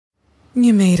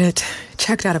You made it.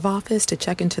 Checked out of office to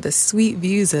check into the sweet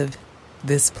views of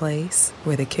this place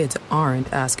where the kids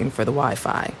aren't asking for the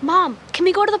Wi-Fi. Mom, can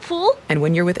we go to the pool? And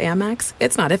when you're with Amex,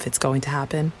 it's not if it's going to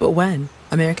happen, but when.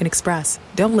 American Express.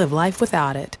 Don't live life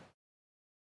without it.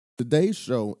 Today's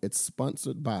show is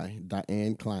sponsored by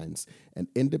Diane Kleins, an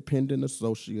independent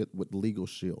associate with Legal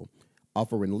Shield,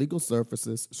 offering legal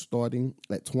services starting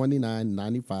at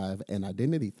 $29.95 and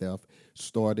identity theft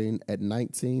starting at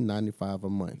 $19.95 a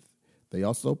month. They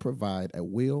also provide a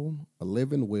will, a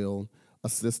living will,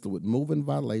 assist with moving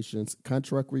violations,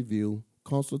 contract review,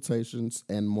 consultations,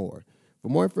 and more. For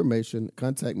more information,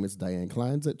 contact Ms. Diane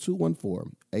Kleins at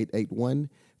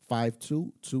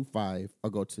 214-881-5225 or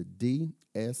go to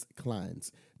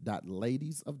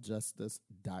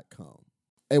dskleins.ladiesofjustice.com.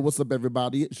 Hey, what's up,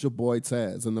 everybody? It's your boy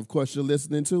Taz, and of course, you're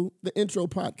listening to the Intro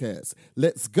Podcast.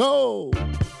 Let's go!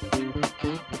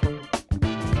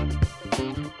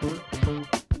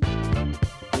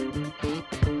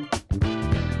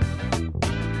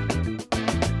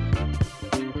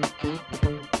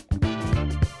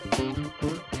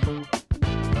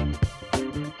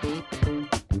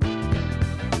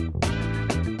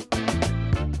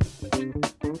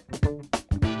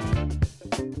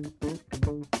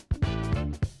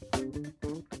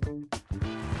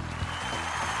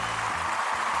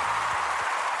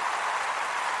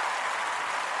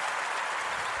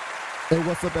 Hey,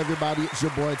 what's up, everybody? It's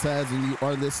your boy Taz, and you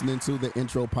are listening to the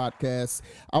Intro Podcast.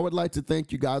 I would like to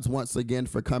thank you guys once again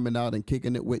for coming out and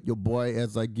kicking it with your boy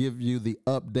as I give you the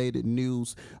updated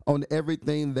news on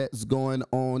everything that's going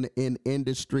on in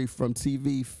industry, from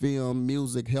TV, film,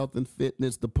 music, health and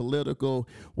fitness, the political,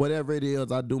 whatever it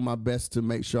is. I do my best to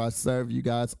make sure I serve you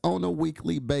guys on a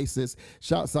weekly basis.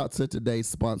 Shouts out to today's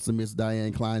sponsor, Ms.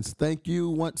 Diane Kleins. Thank you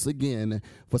once again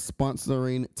for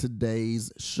sponsoring today's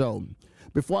show.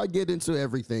 Before I get into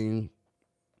everything,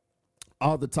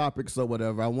 all the topics or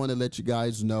whatever, I want to let you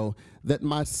guys know that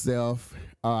myself,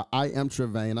 I am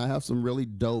Trevain. I have some really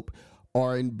dope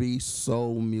R&B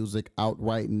soul music out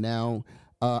right now.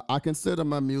 I consider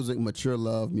my music mature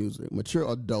love music,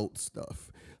 mature adult stuff.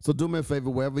 So do me a favor,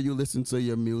 wherever you listen to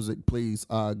your music, please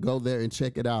go there and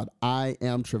check it out. I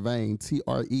am Trevain,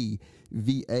 Trevaine,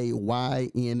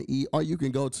 or you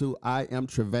can go to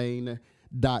iamtrevain.com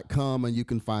and you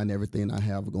can find everything I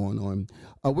have going on.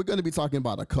 We're going to be talking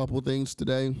about a couple things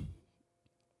today.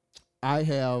 I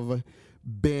have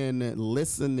been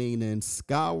listening and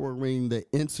scouring the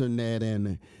internet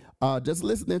and just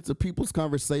listening to people's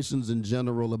conversations in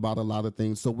general about a lot of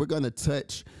things. So we're going to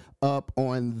touch up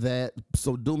on that.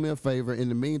 So do me a favor. In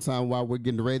the meantime, while we're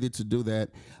getting ready to do that,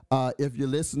 if you're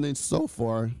listening so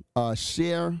far,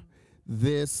 share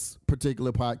this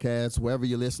particular podcast wherever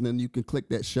you're listening. You can click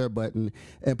that share button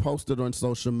and post it on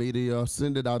social media,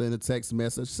 send it out in a text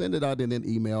message, send it out in an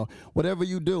email, whatever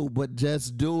you do, but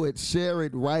just do it. Share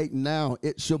it right now.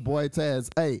 It's your boy Taz.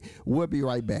 Hey, we'll be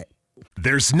right back.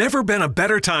 There's never been a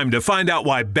better time to find out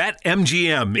why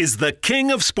BetMGM is the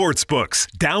king of sportsbooks.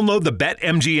 Download the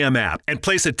BetMGM app and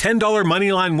place a $10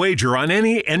 moneyline wager on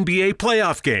any NBA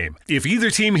playoff game. If either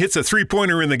team hits a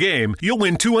three-pointer in the game, you'll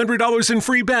win $200 in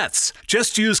free bets.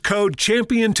 Just use code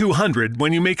CHAMPION200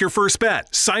 when you make your first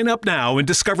bet. Sign up now and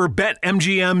discover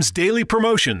BetMGM's daily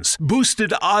promotions,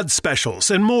 boosted odds specials,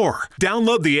 and more.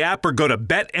 Download the app or go to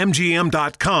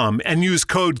BetMGM.com and use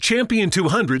code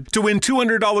CHAMPION200 to win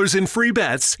 $200 in free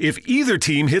bets if either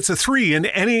team hits a three in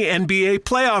any NBA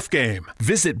playoff game.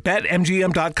 Visit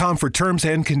BetMGM.com for terms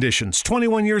and conditions.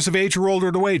 21 years of age or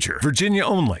older to wager. Virginia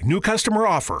only. New customer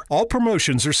offer. All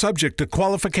promotions are subject to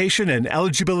qualification and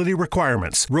eligibility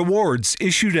requirements. Rewards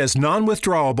issued as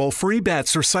non-withdrawable free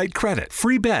bets or site credit.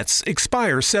 Free bets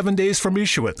expire 7 days from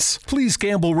issuance. Please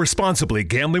gamble responsibly.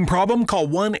 Gambling problem? Call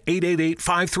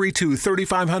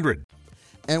 1-888-532-3500.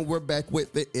 And we're back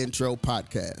with the Intro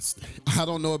Podcast. I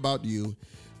don't know about you,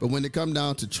 but when it comes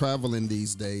down to traveling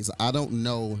these days, I don't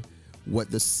know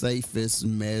what the safest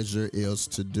measure is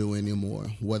to do anymore.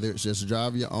 Whether it's just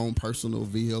drive your own personal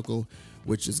vehicle,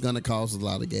 which is going to cost a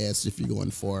lot of gas if you're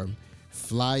going for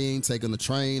flying, taking the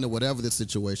train, or whatever the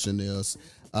situation is.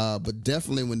 But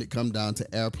definitely when it comes down to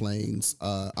airplanes,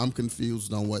 I'm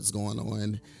confused on what's going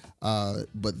on.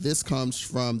 But this comes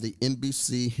from the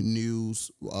NBC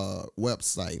News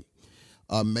website.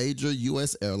 Major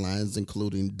U.S. airlines,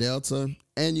 including Delta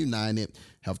and United,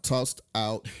 have tossed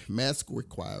out mask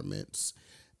requirements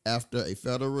after a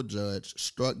federal judge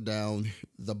struck down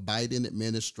the Biden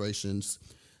administration's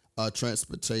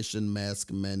transportation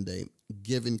mask mandate,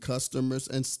 giving customers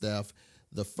and staff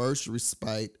the first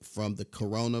respite from the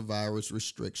coronavirus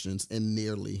restrictions in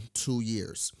nearly 2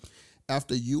 years.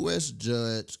 After U.S.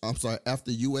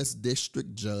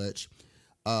 District Judge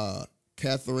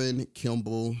Catherine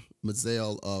Kimball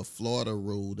Mazzell of Florida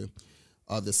ruled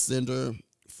the Center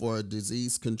for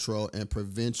Disease Control and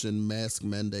Prevention mask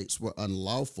mandates were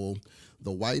unlawful,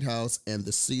 the White House and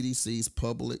the CDC's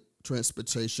public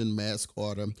transportation mask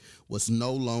order was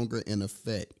no longer in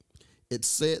effect. It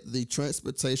said the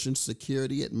Transportation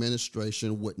Security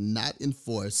Administration would not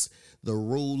enforce the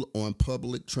rule on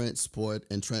public transport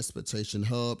and transportation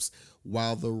hubs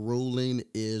while the ruling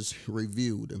is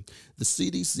reviewed. The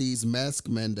CDC's mask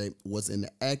mandate was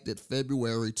enacted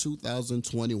February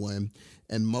 2021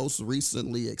 and most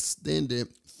recently extended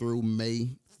through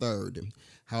May 3rd.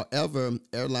 However,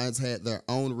 airlines had their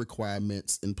own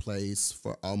requirements in place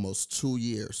for almost 2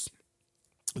 years.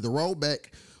 The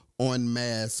rollback on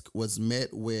mask was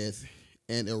met with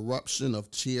an eruption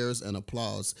of cheers and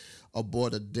applause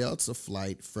aboard a Delta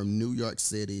flight from New York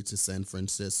City to San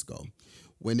Francisco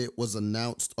when it was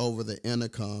announced over the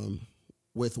intercom,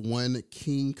 with one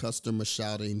keen customer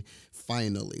shouting,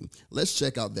 "Finally." Let's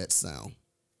check out that sound.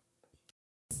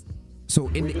 So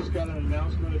we just got an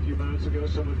announcement a few minutes ago.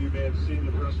 Some of you may have seen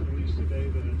the press release today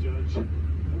that a judge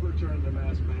overturned the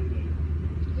mask mandate.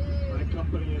 My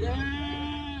company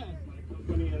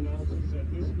announces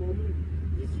at this moment,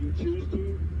 if you choose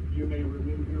to, you may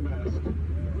remove your mask.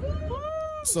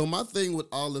 So my thing with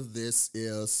all of this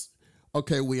is,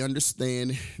 okay, we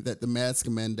understand that the mask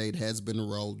mandate has been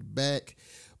rolled back,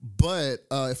 but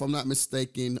if I'm not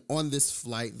mistaken, on this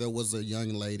flight, there was a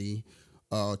young lady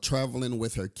traveling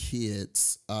with her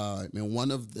kids, and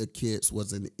one of the kids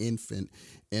was an infant.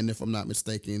 And if I'm not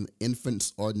mistaken,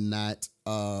 infants are not,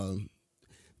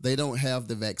 they don't have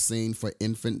the vaccine for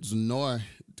infants, nor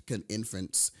can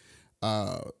infants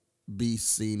be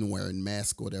seen wearing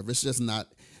masks or whatever. It's just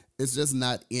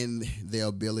not in their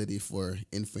ability for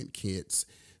infant kids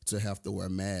to have to wear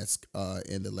masks.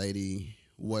 And the lady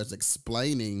was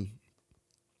explaining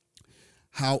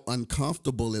how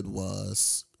uncomfortable it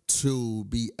was to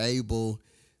be able,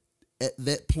 at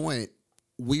that point,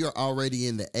 we are already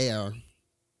in the air,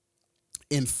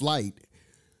 in flight.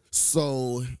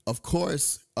 So, of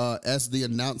course, as the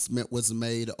announcement was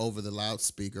made over the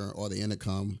loudspeaker or the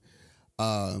intercom,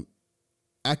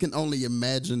 I can only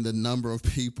imagine the number of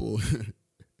people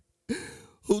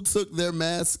who took their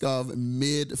mask off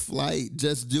mid-flight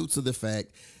just due to the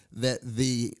fact that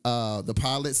the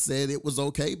pilot said it was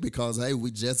okay because, hey,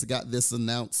 we just got this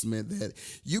announcement that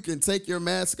you can take your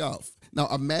mask off. Now,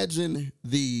 imagine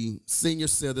the senior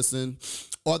citizen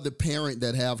or the parent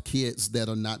that have kids that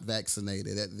are not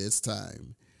vaccinated at this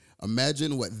time.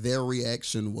 Imagine what their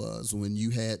reaction was when you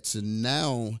had to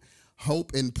now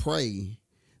hope and pray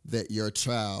that your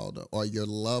child or your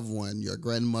loved one, your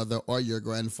grandmother or your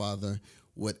grandfather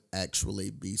would actually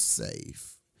be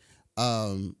safe.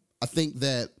 I think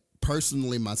that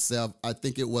personally myself, I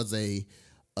think it was a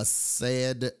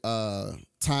sad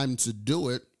time to do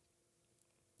it.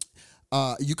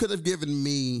 You could have given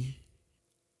me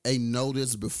a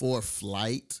notice before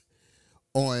flight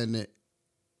on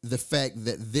the fact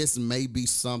that this may be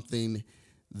something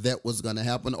that was going to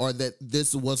happen, or that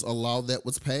this was a law that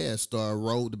was passed or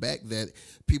rolled back, that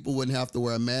people wouldn't have to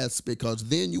wear a mask, because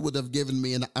then you would have given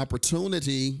me an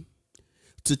opportunity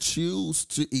to choose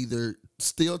to either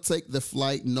still take the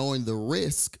flight knowing the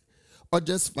risk or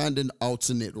just find an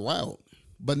alternate route.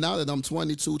 But now that I'm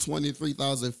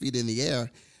 23,000 feet in the air,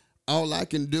 all I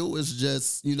can do is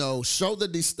just, show the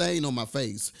disdain on my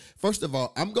face. First of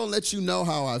all, I'm going to let you know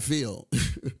how I feel.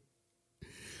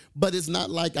 But it's not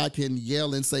like I can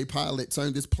yell and say, pilot,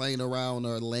 turn this plane around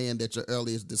or land at your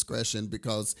earliest discretion,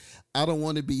 because I don't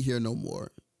want to be here no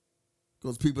more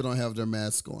because people don't have their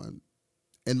mask on.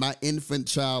 And my infant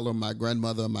child or my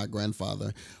grandmother or my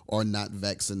grandfather are not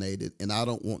vaccinated, and I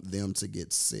don't want them to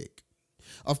get sick.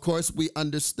 Of course, we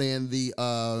understand the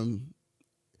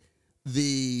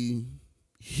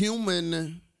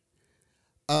human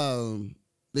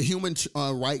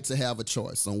right to have a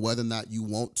choice on whether or not you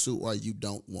want to or you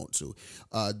don't want to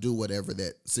do whatever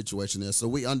that situation is. So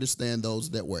we understand those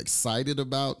that were excited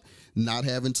about not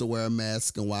having to wear a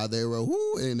mask and why they were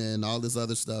whooing and all this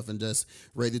other stuff and just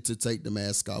ready to take the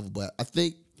mask off. But I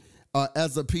think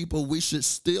as a people, we should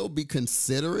still be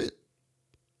considerate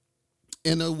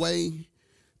in a way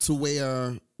to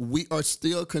where we are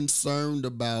still concerned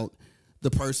about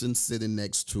the person sitting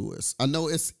next to us. I know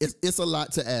it's a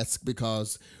lot to ask,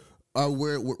 because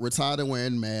we're tired of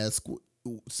wearing masks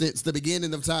since the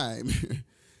beginning of time.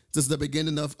 Since the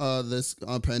beginning of this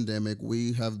pandemic,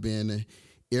 we have been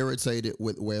irritated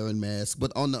with wearing masks,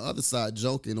 but on the other side,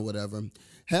 joking or whatever,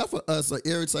 half of us are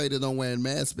irritated on wearing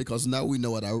masks because now we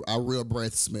know what our real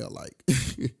breath smell like.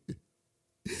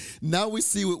 Now we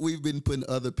see what we've been putting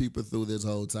other people through this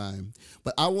whole time.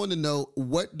 But I want to know,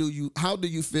 how do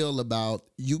you feel about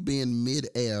you being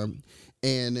mid-air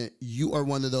and you are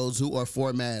one of those who are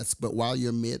for masks, but while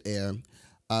you're mid-air,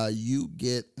 you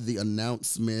get the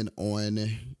announcement on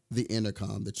the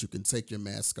intercom that you can take your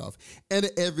mask off, and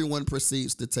everyone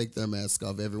proceeds to take their mask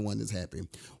off. Everyone is happy.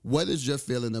 What is your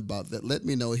feeling about that? Let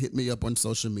me know. Hit me up on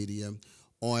social media.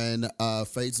 On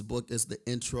Facebook, it's the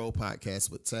Intro Podcast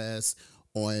with Taz.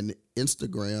 On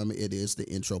Instagram, it is the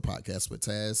Intro Podcast with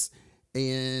Taz.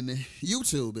 And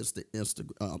YouTube is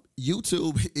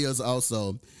YouTube is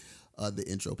also the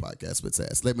Intro Podcast with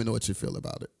Taz. Let me know what you feel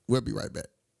about it. We'll be right back.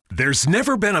 There's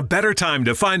never been a better time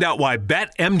to find out why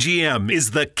BetMGM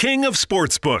is the king of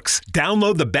sportsbooks.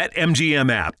 Download the BetMGM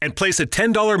app and place a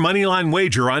 $10 moneyline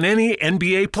wager on any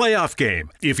NBA playoff game.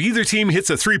 If either team hits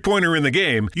a three-pointer in the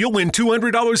game, you'll win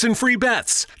 $200 in free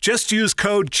bets. Just use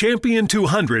code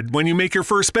CHAMPION200 when you make your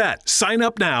first bet. Sign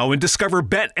up now and discover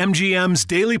BetMGM's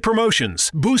daily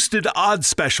promotions, boosted odds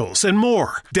specials, and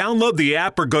more. Download the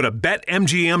app or go to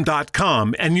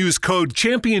BetMGM.com and use code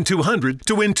CHAMPION200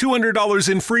 to win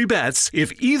 $200 in free bets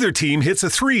if either team hits a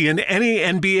three in any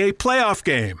NBA playoff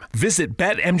game. Visit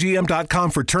BetMGM.com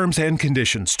for terms and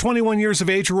conditions. 21 years of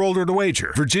age or older to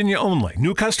wager. Virginia only.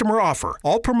 New customer offer.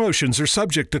 All promotions are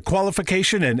subject to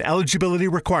qualification and eligibility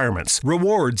requirements.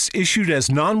 Rewards issued as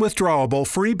non-withdrawable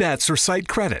free bets or site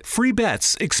credit. Free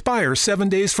bets expire 7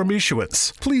 days from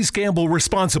issuance. Please gamble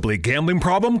responsibly. Gambling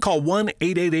problem? Call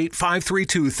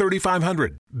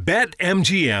 1-888-532-3500.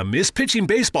 BetMGM is pitching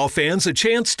baseball fans a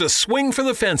chance to swing for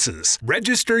the fences.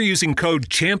 Register using code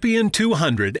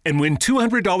CHAMPION200 and win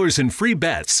 $200 in free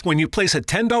bets when you place a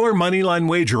 $10 moneyline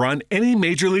wager on any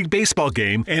Major League Baseball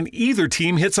game and either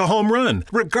team hits a home run,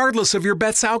 regardless of your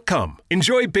bet's outcome.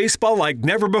 Enjoy baseball like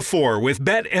never before with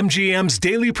BetMGM's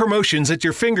daily promotions at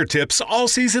your fingertips all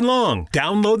season long.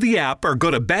 Download the app or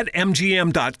go to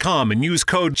BetMGM.com and use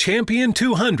code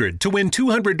CHAMPION200 to win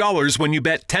 $200 when you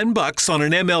bet $10 on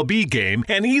an MLB game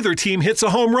and either team hits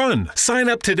a home run. Sign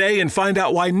up today and find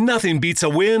out why nothing beats a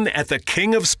win at the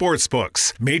King of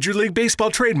Sportsbooks. Major League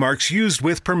Baseball trademarks used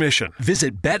with permission.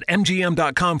 Visit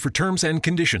BetMGM.com for terms and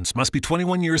conditions. Must be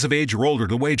 21 years of age or older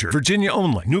to wager. Virginia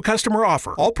only. New customer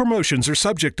offer. All promotions are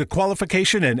subject to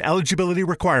qualification and eligibility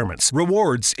requirements.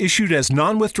 Rewards issued as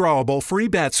non-withdrawable free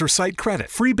bets or site credit.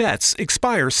 Free bets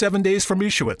expire 7 days from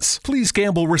issuance. Please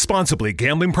gamble responsibly.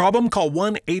 Gambling problem? Call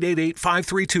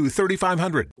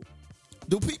 1-888-532-3500.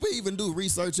 Do people even do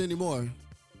research anymore?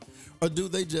 Or do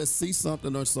they just see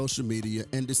something on social media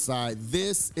and decide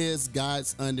this is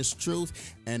God's honest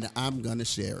truth and I'm going to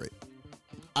share it?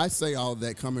 I say all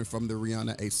that coming from the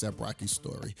Rihanna A$AP Rocky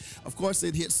story. Of course,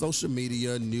 it hit social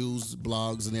media, news,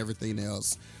 blogs, and everything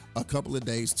else a couple of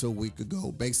days to a week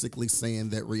ago, basically saying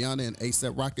that Rihanna and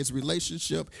A$AP Rocky's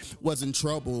relationship was in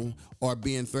trouble or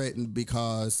being threatened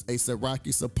because A$AP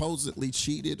Rocky supposedly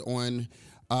cheated on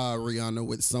Rihanna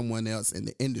with someone else in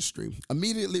the industry.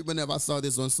 Immediately, whenever I saw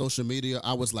this on social media,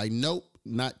 I was like, nope,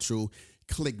 not true.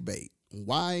 Clickbait.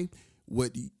 Why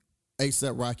would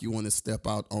A$AP Rocky want to step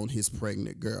out on his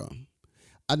pregnant girl?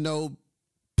 I know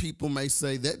people may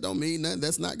say that don't mean nothing.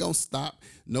 That's not going to stop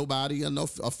nobody. I know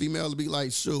a female will be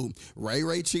like, shoot,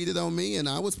 Ray cheated on me and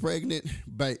I was pregnant,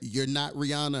 but you're not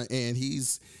Rihanna and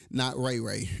he's not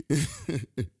Ray.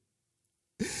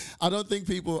 I don't think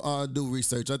people do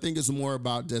research. I think it's more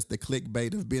about just the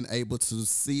clickbait of being able to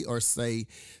see or say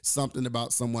something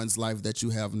about someone's life that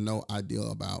you have no idea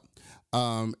about.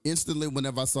 Instantly,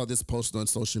 whenever I saw this post on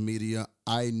social media,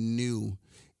 I knew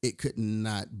it could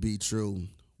not be true.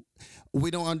 We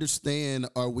don't understand,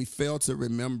 or we fail to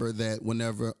remember that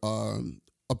whenever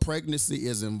a pregnancy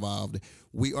is involved,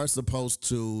 we are supposed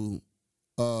to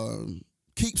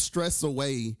keep stress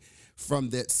away from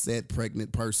that said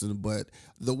pregnant person. But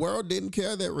the world didn't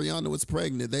care that Rihanna was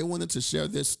pregnant. They wanted to share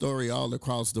this story all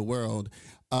across the world,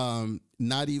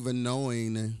 not even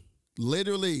knowing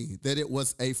literally that it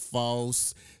was a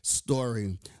false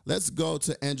story. Let's go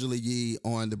to Angela Yee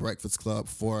on The Breakfast Club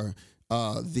for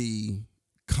the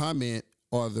comment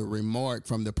or the remark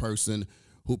from the person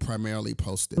who primarily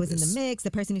posted was this. in the mix.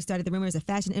 The person who started the rumor is a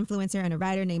fashion influencer and a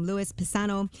writer named Louis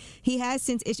Pisano. He has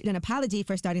since issued an apology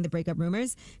for starting the breakup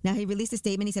rumors. Now, he released a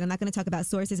statement. He said, I'm not going to talk about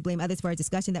sources, blame others for a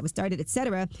discussion that was started,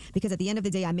 etc., because at the end of the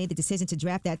day, I made the decision to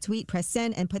draft that tweet, press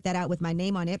send, and put that out with my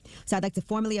name on it. So I'd like to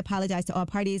formally apologize to all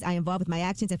parties I involved with my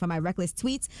actions and for my reckless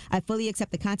tweets. I fully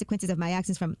accept the consequences of my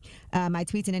actions from my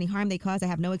tweets and any harm they cause. I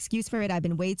have no excuse for it. I've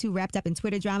been way too wrapped up in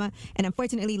Twitter drama and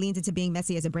unfortunately leans into being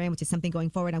messy as a brand, which is something going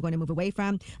forward I'm going to move away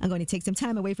from. I'm going to take some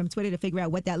time away from Twitter to figure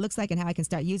out what that looks like and how I can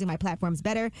start using my platforms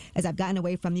better, as I've gotten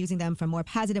away from using them for more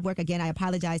positive work. Again, I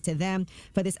apologize to them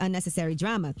for this unnecessary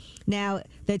drama. Now,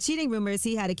 the cheating rumors,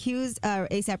 he had accused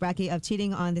A$AP Rocky of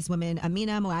cheating on this woman,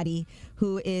 Amina Moadi,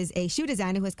 who is a shoe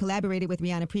designer who has collaborated with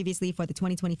Rihanna previously for the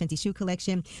 2020 Fenty shoe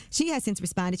collection. She has since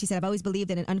responded. She said, I've always believed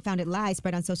that an unfounded lie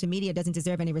spread on social media doesn't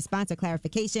deserve any response or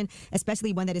clarification,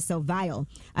 especially one that is so vile.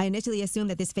 I initially assumed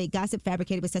that this fake gossip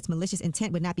fabricated with such malicious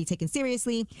intent would not be taken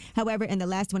seriously. However, in the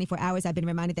last 24 hours, I've been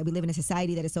reminded that we live in a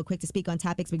society that is so quick to speak on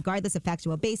topics regardless of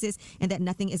factual basis, and that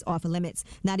nothing is off limits,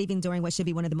 not even during what should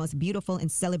be one of the most beautiful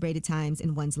and celebrated times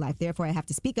in one's life. Therefore, I have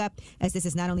to speak up, as this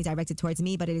is not only directed towards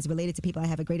me, but it is related to people I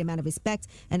have a great amount of respect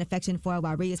and affection for,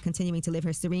 while Rhea is continuing to live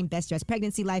her serene, best-dressed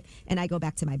pregnancy life, and I go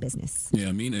back to my business. Yeah,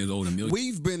 Amina is owed $1 million.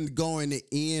 We've been going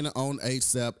in on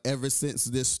A$AP ever since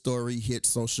this story hit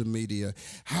social media.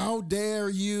 How dare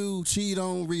you cheat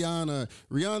on Rihanna?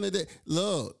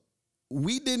 Look,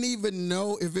 we didn't even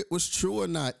know if it was true or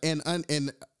not. And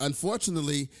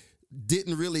unfortunately,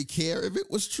 didn't really care if it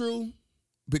was true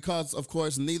because, of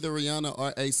course, neither Rihanna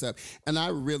or A$AP. And I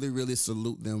really, really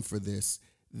salute them for this.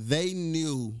 They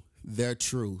knew their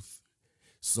truth.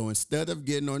 So instead of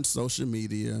getting on social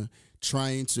media,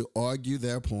 trying to argue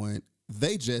their point,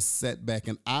 they just sat back.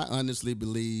 And I honestly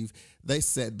believe they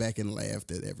sat back and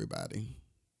laughed at everybody.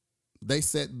 They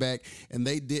sat back and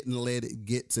they didn't let it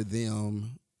get to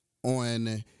them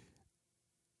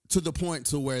to the point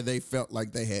to where they felt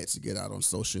like they had to get out on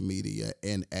social media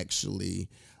and actually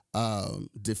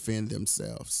defend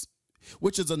themselves,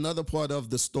 which is another part of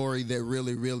the story that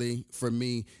really, really, for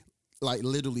me, like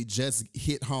literally just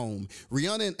hit home.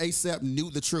 Rihanna and A$AP knew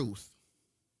the truth,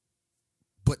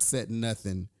 but said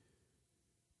nothing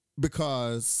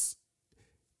because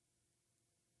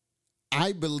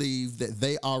I believe that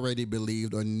they already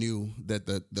believed or knew that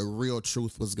the real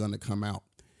truth was going to come out.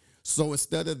 So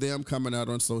instead of them coming out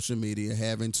on social media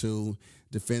having to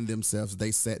defend themselves, they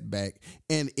sat back.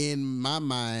 And in my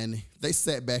mind, they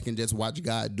sat back and just watched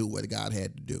God do what God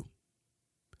had to do.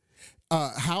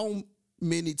 How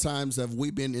many times have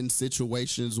we been in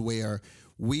situations where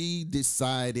we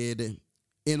decided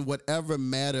in whatever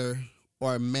matter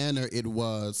or manner it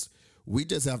was, we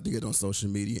just have to get on social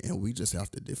media and we just have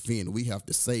to defend. We have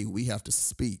to say, we have to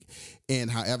speak. And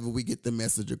however we get the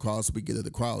message across, we get it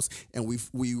across. And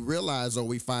we realize or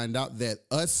we find out that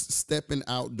us stepping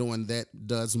out doing that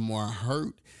does more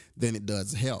hurt than it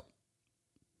does help.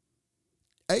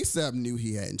 A$AP knew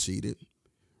he hadn't cheated.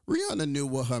 Rihanna knew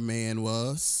what her man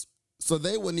was. So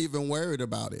they weren't even worried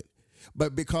about it.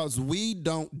 But because we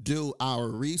don't do our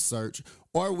research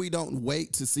or we don't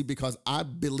wait to see, because I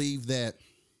believe that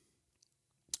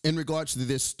in regards to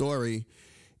this story,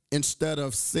 instead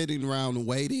of sitting around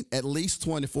waiting at least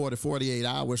 24 to 48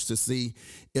 hours to see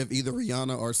if either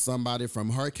Rihanna or somebody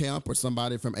from her camp or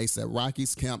somebody from A$AP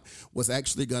Rocky's camp was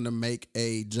actually going to make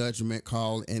a judgment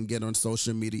call and get on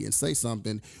social media and say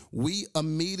something, we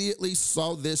immediately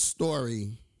saw this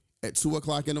story at 2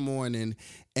 o'clock in the morning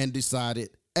and decided,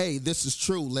 hey, this is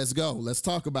true. Let's go. Let's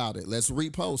talk about it. Let's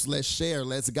repost. Let's share.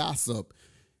 Let's gossip,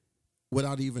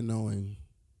 without even knowing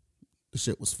the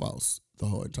shit was false the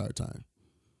whole entire time.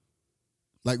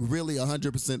 Like really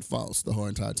 100% false the whole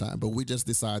entire time. But we just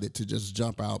decided to just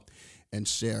jump out and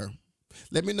share.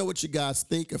 Let me know what you guys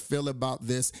think or feel about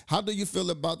this. How do you feel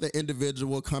about the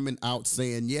individual coming out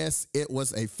saying, yes, it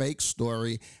was a fake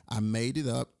story. I made it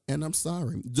up and I'm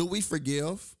sorry. Do we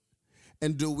forgive?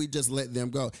 And do we just let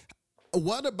them go?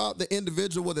 What about the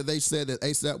individual that they said that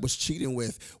A$AP was cheating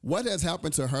with? What has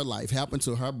happened to her life, happened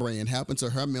to her brain, happened to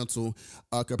her mental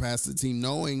capacity,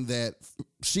 knowing that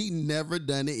she never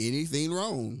done anything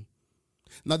wrong?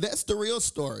 Now, that's the real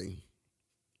story.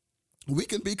 We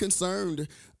can be concerned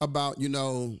about,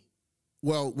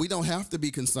 well, we don't have to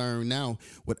be concerned now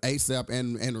with A$AP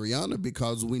and Rihanna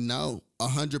because we know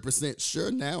 100%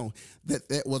 sure now that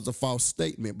that was a false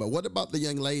statement. But what about the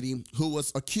young lady who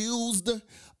was accused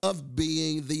of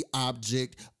being the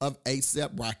object of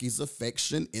A$AP Rocky's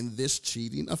affection in this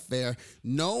cheating affair,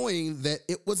 knowing that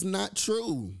it was not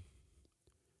true?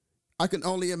 I can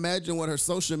only imagine what her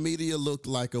social media looked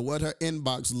like, or what her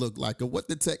inbox looked like, or what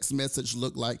the text message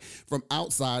looked like from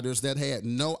outsiders that had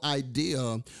no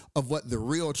idea of what the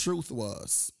real truth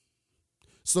was.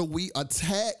 So we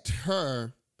attacked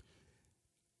her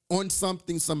on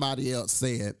something somebody else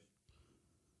said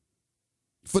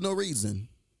for no reason.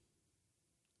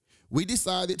 We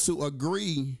decided to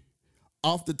agree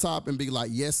off the top and be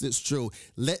like, yes, it's true.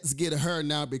 Let's get her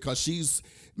now because she's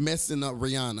messing up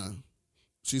Rihanna.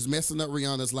 She's messing up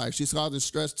Rihanna's life. She's causing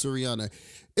stress to Rihanna.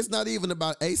 It's not even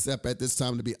about ASAP at this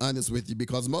time, to be honest with you,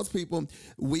 because most people,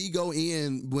 we go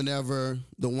in whenever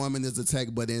the woman is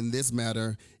attacked, but in this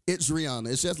matter, it's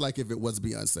Rihanna. It's just like if it was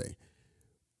Beyonce.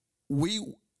 We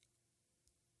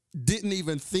didn't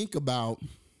even think about,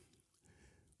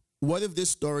 what if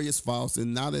this story is false,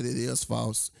 and now that it is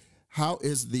false, how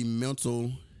is the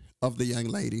mental of the young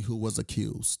lady who was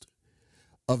accused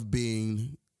of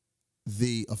being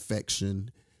the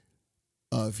affection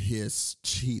of his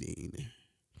cheating?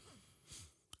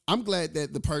 I'm glad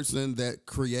that the person that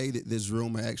created this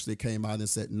rumor actually came out and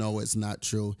said, no, it's not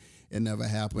true. It never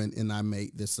happened, and I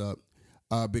made this up.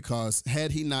 Because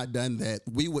had he not done that,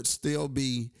 we would still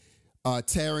be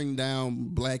tearing down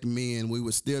black men. We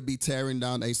would still be tearing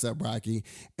down A$AP Rocky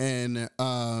and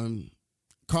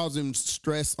causing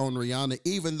stress on Rihanna,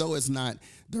 even though it's not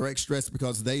direct stress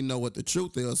because they know what the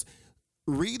truth is.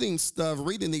 Reading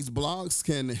these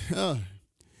blogs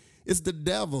it's the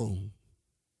devil.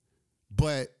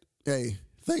 But hey,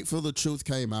 thankful the truth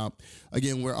came out.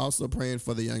 Again, we're also praying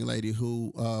for the young lady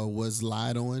who was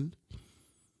lied on.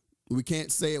 We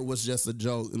can't say it was just a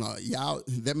joke.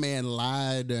 That man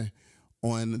lied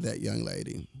on that young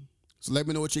lady. So let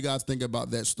me know what you guys think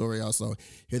about that story. Also,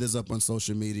 hit us up on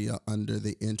social media under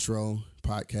the Intro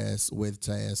Podcast with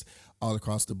Taz all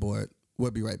across the board. We'll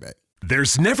be right back.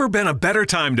 There's never been a better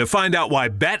time to find out why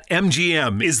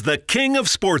BetMGM is the king of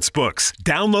sportsbooks.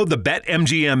 Download the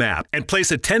BetMGM app and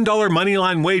place a $10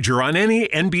 moneyline wager on any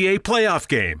NBA playoff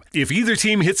game. If either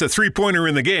team hits a three-pointer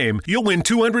in the game, you'll win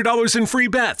 $200 in free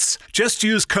bets. Just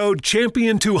use code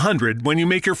CHAMPION200 when you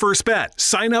make your first bet.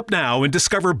 Sign up now and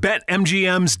discover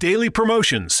BetMGM's daily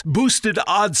promotions, boosted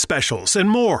odds specials, and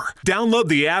more. Download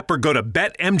the app or go to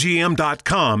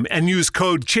BetMGM.com and use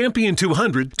code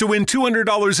CHAMPION200 to win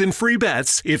 $200 in free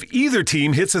bets if either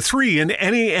team hits a 3 in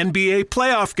any NBA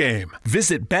playoff game.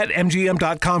 Visit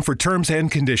BetMGM.com for terms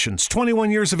and conditions. 21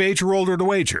 years of age or older to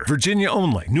wager. Virginia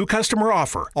only. New customer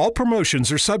offer. All promotions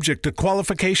are subject to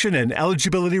qualification and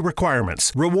eligibility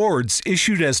requirements. Rewards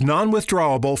issued as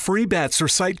non-withdrawable free bets or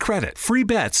site credit. Free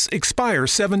bets expire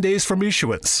 7 days from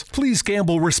issuance. Please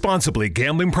gamble responsibly.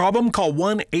 Gambling problem? Call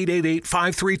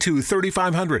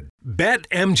 1-888-532-3500.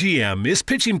 BetMGM is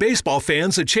pitching baseball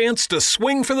fans a chance to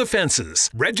swing for the fences.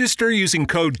 Register using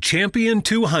code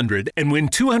CHAMPION200 and win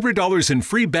 $200 in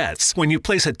free bets when you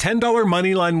place a $10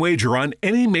 moneyline wager on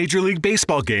any Major League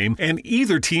Baseball game and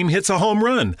either team hits a home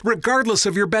run, regardless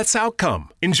of your bet's outcome.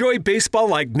 Enjoy baseball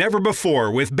like never before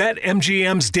with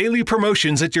BetMGM's daily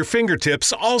promotions at your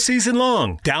fingertips all season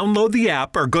long. Download the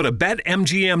app or go to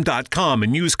BetMGM.com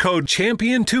and use code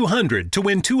CHAMPION200 to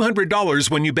win $200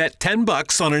 when you bet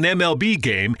 $10 on an MLB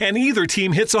game and either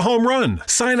team hits a home run.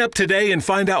 Sign up today and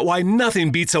find out why nothing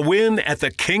beats a win at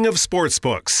the King of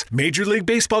Sportsbooks. Major League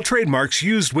Baseball trademarks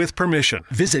used with permission.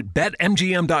 Visit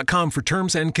BetMGM.com for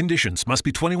terms and conditions. Must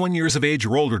be 21 years of age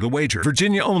or older to wager.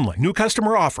 Virginia only. New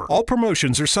customer offer. All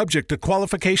promotions are subject to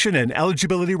qualification and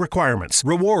eligibility requirements.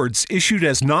 Rewards issued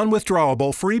as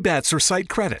non-withdrawable free bets or site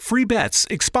credit. Free bets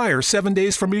expire 7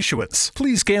 days from issuance.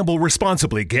 Please gamble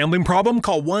responsibly. Gambling problem?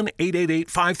 Call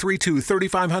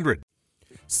 1-888-532-3500.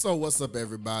 So what's up,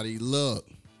 everybody? Look,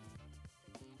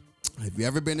 have you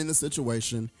ever been in a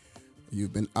situation,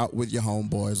 you've been out with your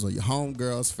homeboys or your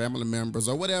homegirls, family members,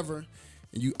 or whatever,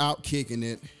 and you out kicking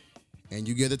it, and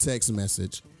you get a text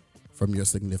message from your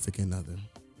significant other,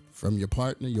 from your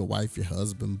partner, your wife, your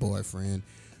husband, boyfriend,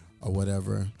 or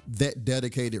whatever, that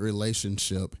dedicated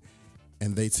relationship,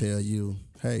 and they tell you,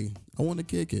 hey, I want to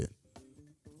kick it.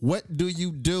 What do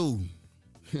you do?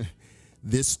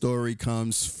 This story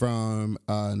comes from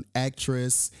an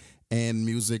actress and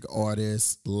music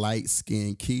artist,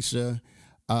 light-skinned Keisha.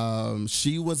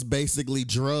 She was basically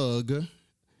drugged,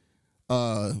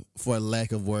 for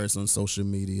lack of words on social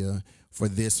media, for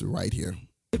this right here.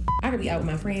 I could be out with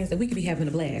my friends and we could be having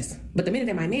a blast. But the minute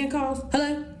that my man calls,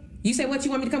 hello, you say what you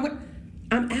want me to come with?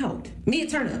 I'm out. Me a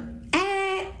turn up.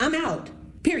 I'm out.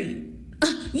 Period.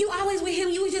 You always with him.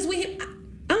 You was just with him.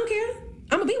 I don't care.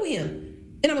 I'm going to be with him.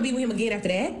 And I'm going to be with him again after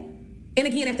that. And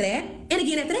again after that. And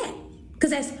again after that.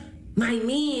 Because that's my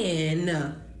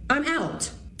man. I'm out.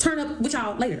 Turn up with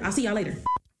y'all later. I'll see y'all later.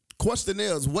 Question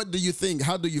is, what do you think?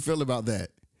 How do you feel about that?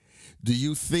 Do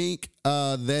you think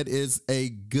that is a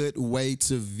good way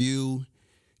to view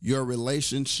your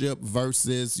relationship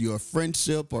versus your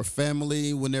friendship or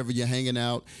family whenever you're hanging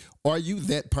out? Are you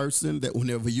that person that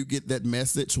whenever you get that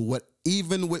message,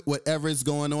 even with whatever is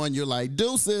going on, you're like,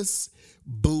 deuces,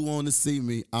 boo on to see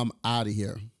me, I'm out of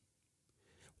here?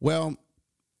 Well,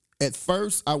 at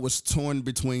first I was torn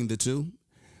between the two,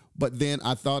 but then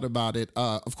I thought about it.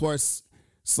 Of course,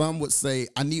 some would say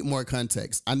I need more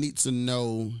context. I need to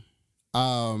know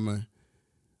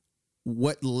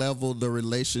what level the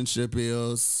relationship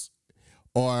is,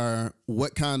 or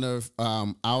what kind of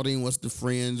outing was the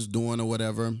friends doing or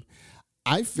whatever.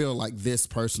 I feel like this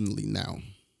personally now.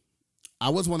 I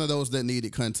was one of those that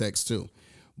needed context too.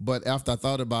 But after I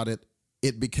thought about it,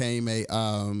 it became a,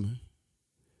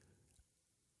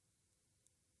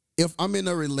 if I'm in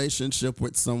a relationship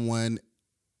with someone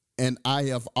and I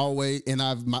have always, and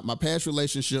my past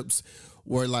relationships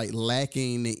were like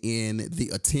lacking in the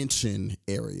attention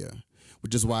area,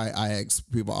 which is why I ask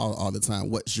people all the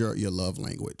time, what's your love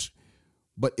language?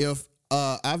 But if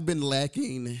I've been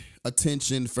lacking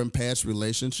attention from past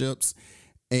relationships,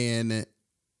 and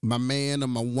my man or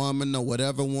my woman or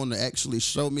whatever want to actually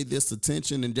show me this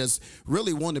attention and just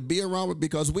really want to be around me,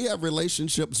 because we have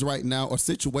relationships right now or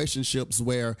situationships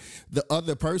where the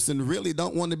other person really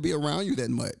don't want to be around you that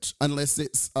much unless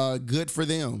it's good for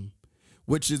them,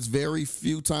 which is very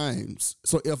few times.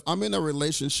 So if I'm in a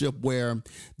relationship where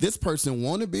this person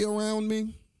want to be around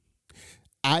me,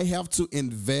 I have to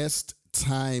invest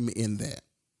time in that.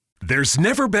 There's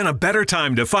never been a better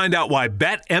time to find out why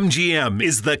BetMGM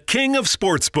is the king of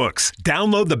sportsbooks.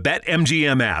 Download the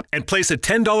BetMGM app and place a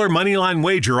 $10 moneyline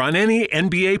wager on any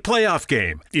NBA playoff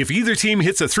game. If either team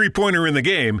hits a three-pointer in the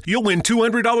game, you'll win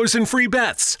 $200 in free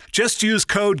bets. Just use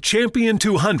code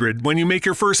CHAMPION200 when you make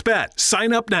your first bet.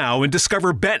 Sign up now and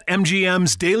discover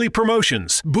BetMGM's daily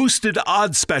promotions, boosted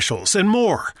odds specials, and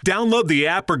more. Download the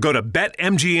app or go to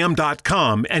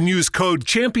BetMGM.com and use code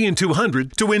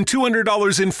CHAMPION200 to win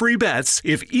 $200 in free bets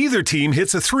if either team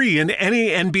hits a 3 in any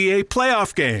NBA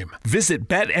playoff game. Visit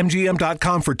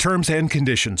BetMGM.com for terms and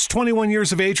conditions. 21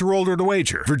 years of age or older to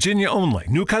wager. Virginia only.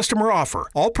 New customer offer.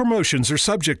 All promotions are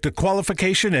subject to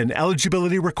qualification and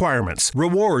eligibility requirements.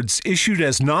 Rewards issued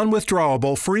as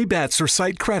non-withdrawable free bets or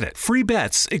site credit. Free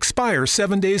bets expire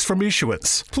 7 days from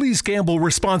issuance. Please gamble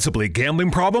responsibly.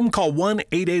 Gambling problem? Call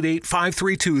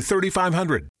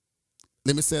 1-888-532-3500.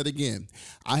 Let me say it again.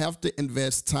 I have to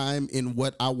invest time in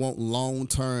what I want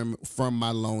long-term from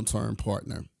my long-term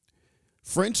partner.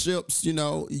 Friendships,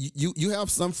 you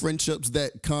have some friendships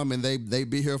that come and they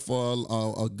be here for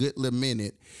a good little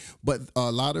minute, but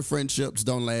a lot of friendships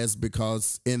don't last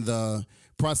because in the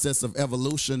process of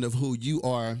evolution of who you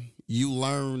are, you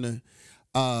learn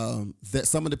that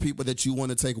some of the people that you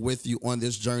want to take with you on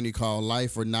this journey called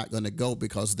life are not going to go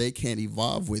because they can't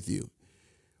evolve with you.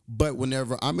 But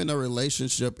whenever I'm in a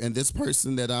relationship and this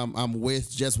person that I'm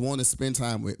with just want to spend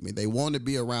time with me, they want to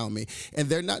be around me, and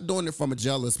they're not doing it from a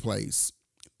jealous place.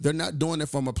 They're not doing it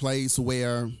from a place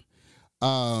where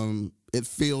it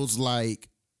feels like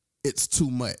it's too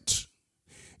much.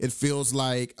 It feels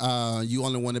like you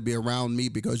only want to be around me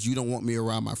because you don't want me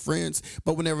around my friends.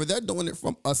 But whenever they're doing it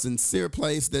from a sincere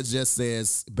place that just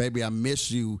says, baby, I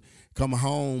miss you, come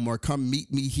home or come meet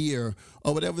me here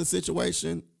or whatever the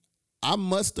situation, I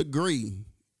must agree,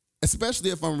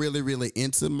 especially if I'm really, really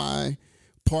into my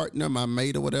partner, my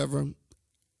mate or whatever,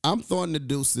 I'm throwing the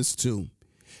deuces too.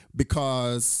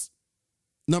 Because,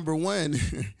 number one,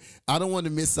 I don't want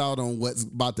to miss out on what's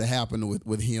about to happen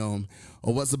with him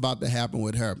or what's about to happen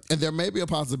with her. And there may be a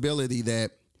possibility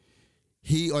that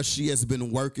he or she has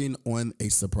been working on a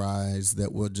surprise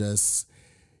that will just,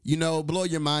 blow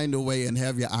your mind away and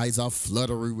have your eyes all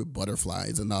fluttery with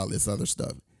butterflies and all this other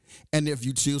stuff. And if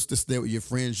you choose to stay with your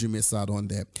friends, you miss out on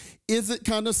that. Is it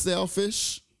kind of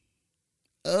selfish?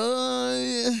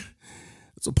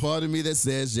 It's a part of me that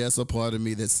says yes, a part of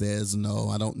me that says no.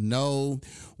 I don't know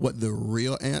what the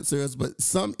real answer is, but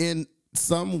in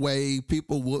some way,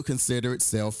 people would consider it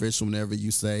selfish whenever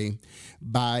you say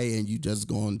bye and you just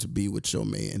going to be with your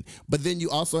man. But then you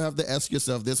also have to ask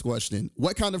yourself this question.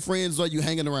 What kind of friends are you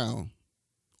hanging around?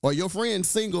 Are your friends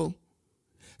single?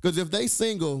 Because if they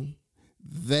single,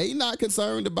 they not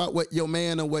concerned about what your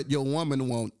man or what your woman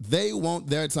want. They want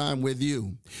their time with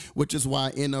you, which is why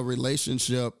in a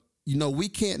relationship, we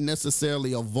can't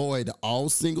necessarily avoid all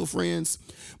single friends,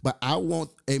 but I want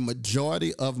a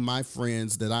majority of my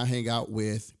friends that I hang out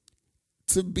with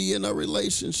to be in a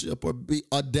relationship or be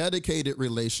a dedicated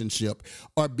relationship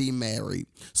or be married,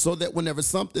 so that whenever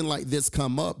something like this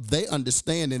come up, they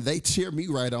understand and they cheer me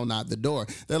right on out the door.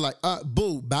 They're like,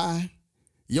 boo, bye.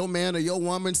 Your man or your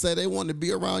woman say they want to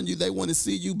be around you, they want to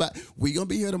see you, but we gonna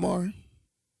be here tomorrow.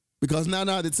 Because 9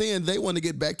 out of 10, they want to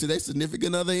get back to their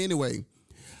significant other anyway.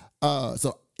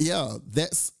 So yeah,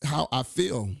 that's how I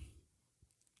feel.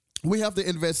 We have to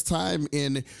invest time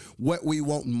in what we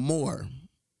want more.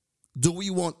 Do we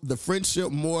want the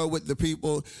friendship more with the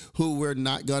people who we're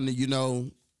not going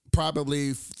to,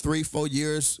 probably 3-4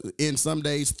 years, in some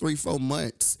days 3-4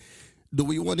 months? Do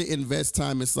we want to invest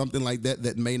time in something like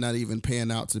that may not even pan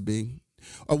out to be?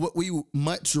 Or would we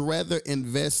much rather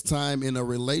invest time in a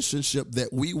relationship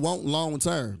that we want long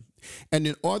term? And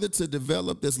in order to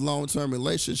develop this long-term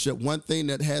relationship, one thing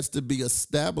that has to be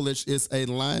established is a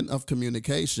line of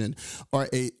communication, or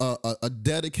a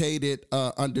dedicated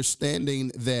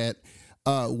understanding that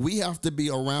we have to be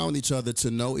around each other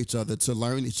to know each other, to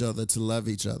learn each other, to love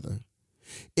each other.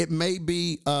 It may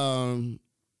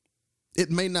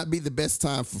not be the best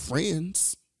time for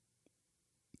friends.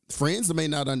 Friends may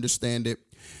not understand it.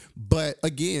 But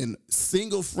again,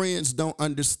 single friends don't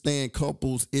understand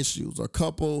couples' issues or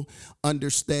couple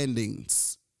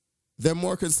understandings. They're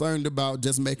more concerned about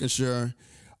just making sure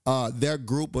their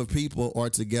group of people are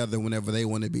together whenever they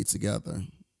want to be together.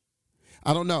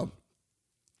 I don't know.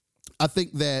 I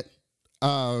think that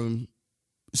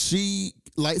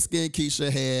light-skinned Keisha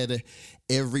had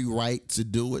every right to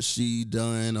do what she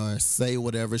done or say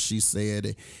whatever she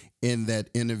said in that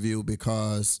interview,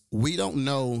 because we don't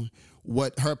know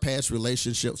what her past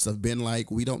relationships have been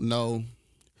like. We don't know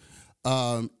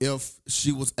if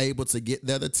she was able to get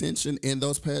that attention in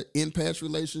those past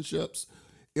relationships,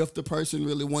 if the person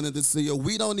really wanted to see her.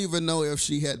 We don't even know if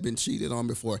she had been cheated on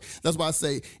before. That's why I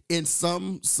say, in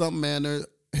some manner,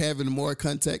 having more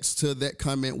context to that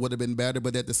comment would have been better.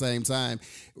 But at the same time,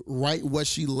 right where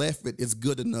she left it is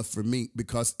good enough for me,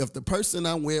 because if the person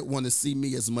I'm with want to see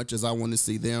me as much as I want to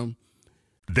see them,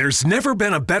 There's never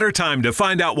been a better time to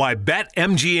find out why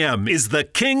BetMGM is the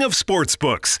king of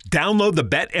sportsbooks. Download the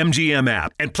BetMGM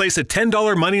app and place a $10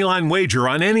 moneyline wager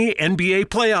on any NBA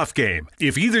playoff game.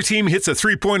 If either team hits a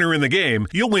three-pointer in the game,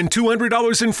 you'll win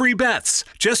 $200 in free bets.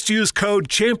 Just use code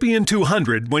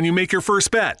CHAMPION200 when you make your first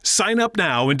bet. Sign up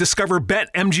now and discover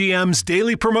BetMGM's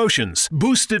daily promotions,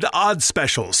 boosted odds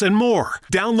specials, and more.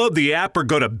 Download the app or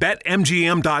go to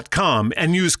BetMGM.com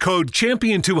and use code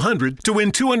CHAMPION200 to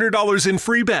win $200 in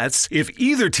free bets if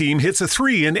either team hits a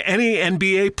 3 in any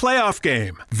NBA playoff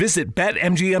game. Visit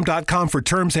BetMGM.com for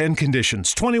terms and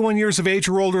conditions. 21 years of age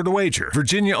or older to wager.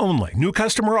 Virginia only. New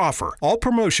customer offer. All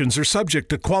promotions are subject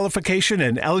to qualification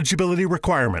and eligibility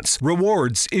requirements.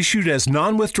 Rewards issued as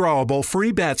non-withdrawable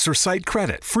free bets or site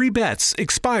credit. Free bets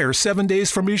expire 7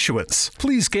 days from issuance.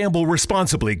 Please gamble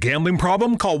responsibly. Gambling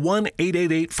problem? Call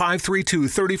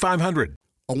 1-888-532-3500.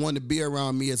 I want to be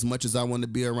around me as much as I want to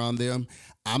be around them.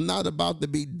 I'm not about to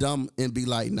be dumb and be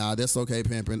like, nah, that's okay,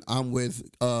 pimping. I'm with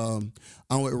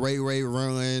Ray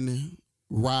Run,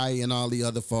 Rye, and all the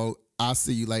other folk. I'll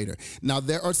see you later. Now,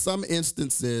 there are some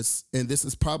instances, and this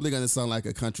is probably going to sound like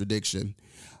a contradiction,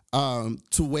 to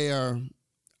where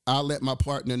I'll let my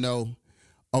partner know,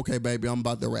 okay, baby, I'm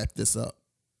about to wrap this up.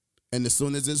 And as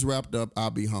soon as it's wrapped up,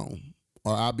 I'll be home,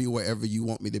 or I'll be wherever you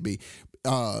want me to be.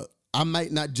 I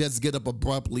might not just get up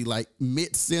abruptly, like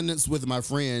mid-sentence with my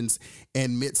friends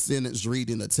and mid-sentence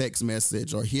reading a text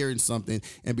message or hearing something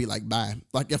and be like, bye.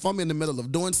 Like, if I'm in the middle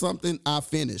of doing something, I'll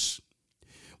finish.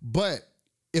 But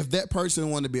if that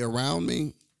person want to be around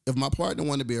me, if my partner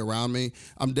want to be around me,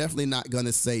 I'm definitely not going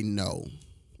to say no.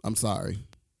 I'm sorry.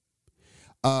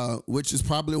 Which is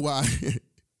probably why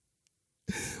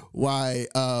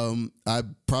I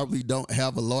probably don't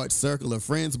have a large circle of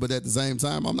friends, but at the same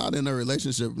time, I'm not in a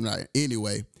relationship right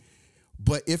anyway.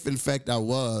 But if in fact I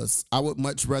was, I would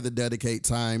much rather dedicate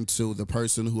time to the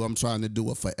person who I'm trying to do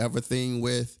a forever thing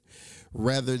with,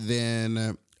 rather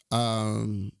than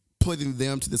putting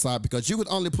them to the side, because you would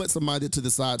only put somebody to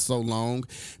the side so long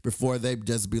before they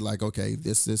just be like, okay,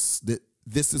 this is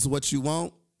what you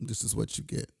want, this is what you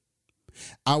get.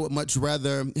 I would much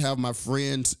rather have my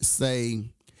friends say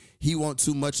he wants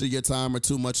too much of your time or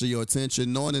too much of your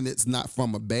attention, knowing that it's not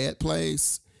from a bad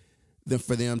place, than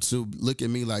for them to look at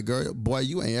me like, girl, boy,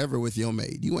 you ain't ever with your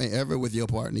mate. You ain't ever with your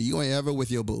partner. You ain't ever with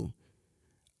your boo.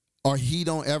 Or he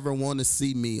don't ever want to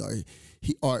see me, or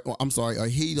he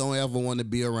don't ever want to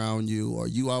be around you, or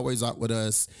you always out with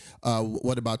us.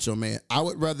 What about your man? I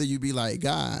would rather you be like,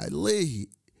 golly,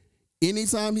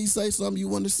 anytime he say something you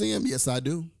want to see him, yes, I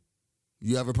do.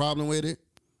 You have a problem with it?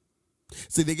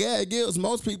 See, the gag is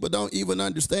most people don't even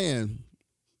understand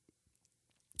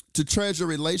to treasure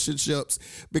relationships,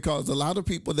 because a lot of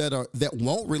people that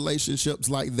want relationships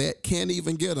like that can't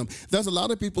even get them. There's a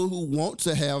lot of people who want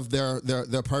to have their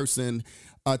person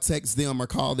text them or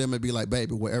call them and be like,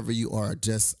 baby, wherever you are,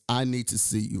 I need to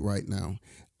see you right now.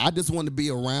 I just want to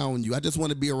be around you. I just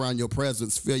want to be around your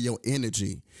presence, feel your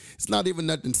energy. It's not even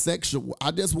nothing sexual. I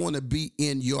just want to be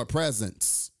in your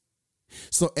presence.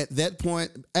 So at that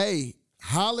point, hey,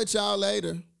 holler at y'all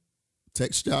later.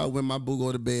 Text y'all when my boo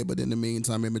go to bed, but in the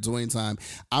meantime, in between time,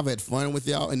 I've had fun with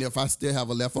y'all, and if I still have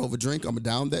a leftover drink, I'm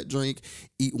down that drink,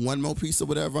 eat one more piece of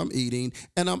whatever I'm eating,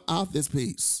 and I'm out this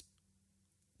piece.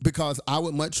 Because I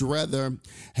would much rather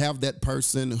have that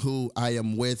person who I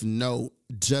am with know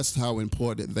just how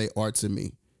important they are to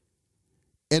me.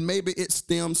 And maybe it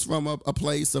stems from a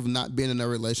place of not being in a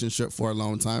relationship for a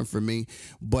long time for me,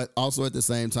 but also at the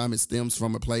same time, it stems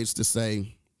from a place to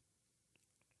say,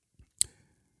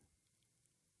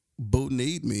 boo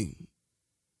need me,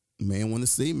 man want to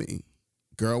see me,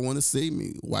 girl want to see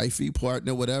me, wifey,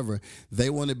 partner, whatever. They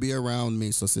want to be around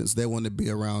me. So since they want to be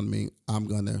around me, I'm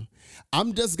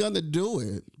just gonna do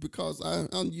it, because I'm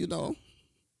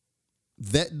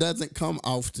that doesn't come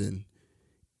often.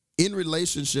 In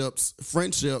relationships,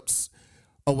 friendships,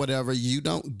 or whatever, you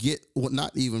don't get, well,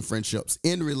 not even friendships.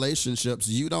 In relationships,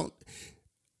 you don't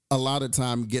a lot of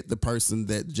time get the person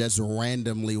that just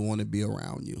randomly want to be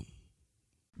around you.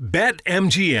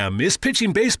 BetMGM is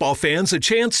pitching baseball fans a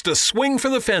chance to swing for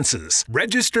the fences.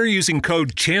 Register using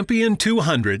code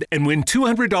CHAMPION200 and win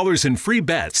 $200 in free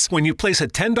bets when you place a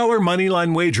 $10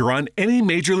 moneyline wager on any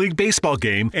Major League Baseball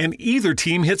game and either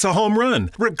team hits a home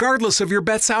run, regardless of your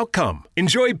bet's outcome.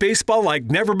 Enjoy baseball like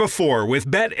never before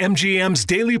with BetMGM's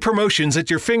daily promotions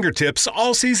at your fingertips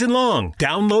all season long.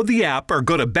 Download the app or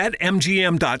go to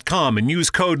BetMGM.com and use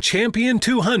code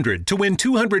CHAMPION200 to win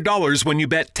 $200 when you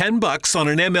bet $10 on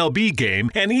an MLB game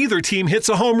and either team hits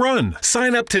a home run.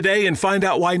 Sign up today and find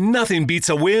out why nothing beats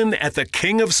a win at the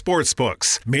King of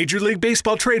Sportsbooks. Major League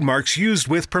Baseball trademarks used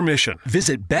with permission.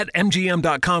 Visit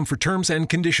BetMGM.com for terms and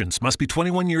conditions. Must be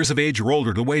 21 years of age or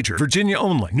older to wager. Virginia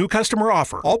only. New customer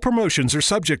offer. All promotions are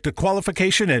subject to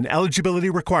qualification and eligibility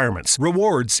requirements.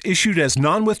 Rewards issued as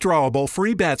non-withdrawable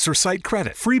free bets or site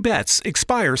credit. Free bets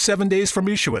expire 7 days from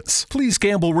issuance. Please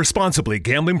gamble responsibly.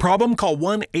 Gambling problem? Call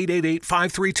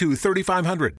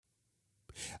 1-888-532-3500.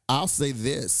 I'll say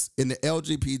this, in the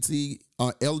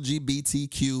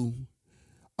LGBTQ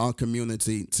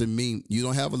community, to me, you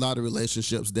don't have a lot of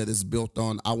relationships that is built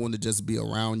on, I want to just be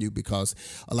around you, because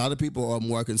a lot of people are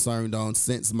more concerned on,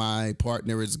 since my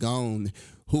partner is gone,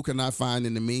 who can I find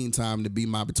in the meantime to be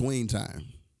my between time?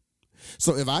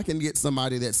 So if I can get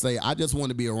somebody that say, I just want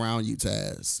to be around you,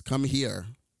 Taz, come here.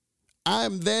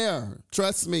 I'm there.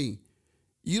 Trust me.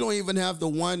 You don't even have to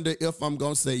wonder if I'm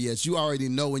going to say yes. You already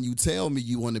know when you tell me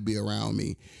you want to be around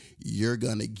me, you're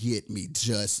going to get me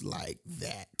just like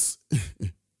that.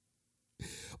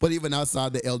 But even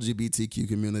outside the LGBTQ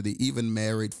community, even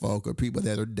married folk or people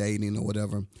that are dating or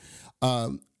whatever,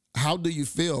 how do you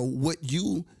feel?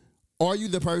 Are you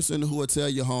the person who will tell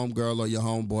your homegirl or your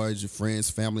homeboys, your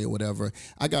friends, family, or whatever,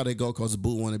 I got to go because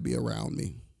boo want to be around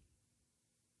me?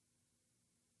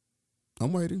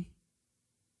 I'm waiting.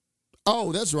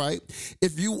 Oh, that's right.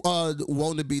 If you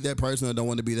want to be that person or don't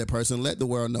want to be that person, let the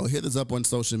world know. Hit us up on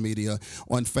social media,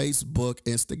 on Facebook,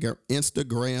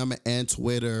 Instagram, and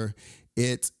Twitter.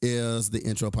 It is the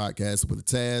Intro Podcast with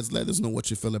Taz. Let us know what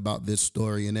you feel about this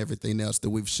story and everything else that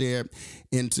we've shared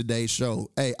in today's show.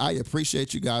 Hey, I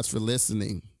appreciate you guys for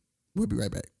listening. We'll be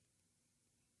right back.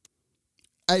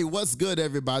 Hey, what's good,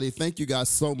 everybody? Thank you guys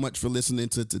so much for listening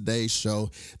to today's show,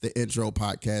 the Intro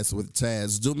Podcast with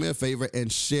Taz. Do me a favor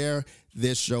and share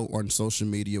this show on social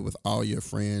media with all your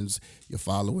friends, your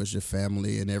followers, your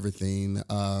family, and everything.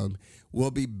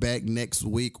 We'll be back next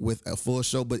week with a full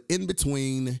show, but in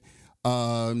between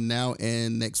now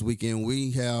and next weekend,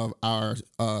 we have our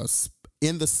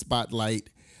In the Spotlight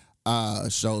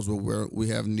shows where we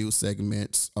have new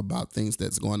segments about things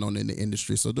that's going on in the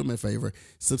industry. So do me a favor,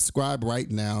 subscribe right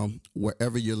now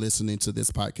wherever you're listening to this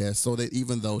podcast, so that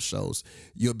even those shows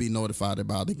you'll be notified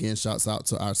about. Again, shouts out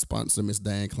to our sponsor, Miss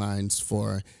Diane Kleins,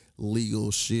 for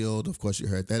Legal Shield. Of course, you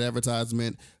heard that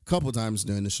advertisement a couple times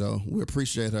during the show. We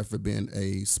appreciate her for being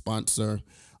a sponsor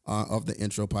of the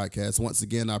Intro Podcast. Once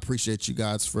again, I appreciate you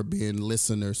guys for being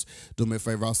listeners. Do me a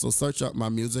favor, also search up my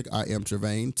music. I am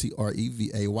Trevayne,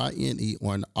 Trevayne,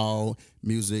 on all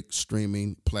music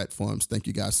streaming platforms. Thank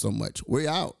you guys so much. We're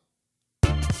out.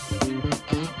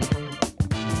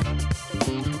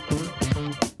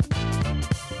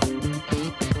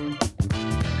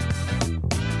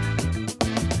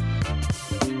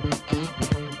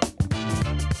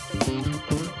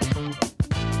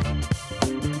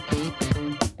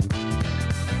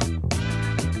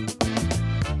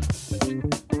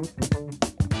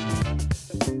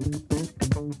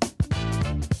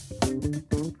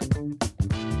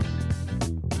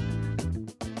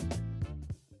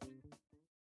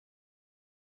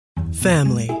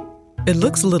 Family. It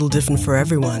looks a little different for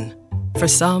everyone. For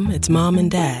some, it's mom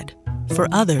and dad. For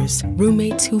others,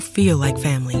 roommates who feel like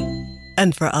family.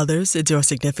 And for others, it's your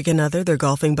significant other, their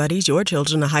golfing buddies, your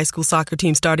children, a high school soccer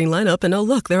team starting lineup, and oh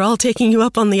look, they're all taking you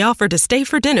up on the offer to stay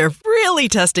for dinner, really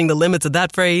testing the limits of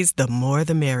that phrase, the more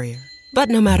the merrier. But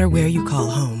no matter where you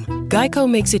call home, Geico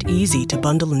makes it easy to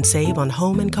bundle and save on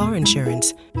home and car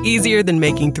insurance. Easier than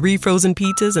making 3 frozen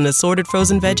pizzas and assorted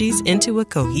frozen veggies into a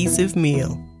cohesive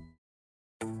meal.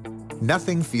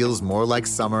 Nothing feels more like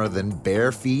summer than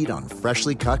bare feet on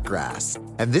freshly cut grass.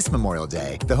 And this Memorial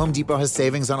Day, the Home Depot has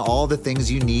savings on all the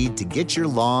things you need to get your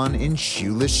lawn in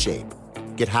shoeless shape.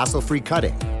 Get hassle-free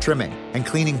cutting, trimming, and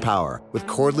cleaning power with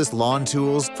cordless lawn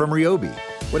tools from Ryobi.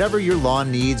 Whatever your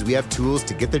lawn needs, we have tools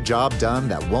to get the job done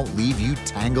that won't leave you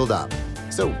tangled up.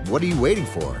 So what are you waiting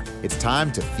for? It's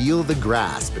time to feel the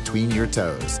grass between your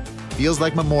toes. Feels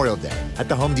like Memorial Day at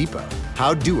the Home Depot.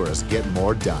 How doers get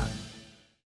more done.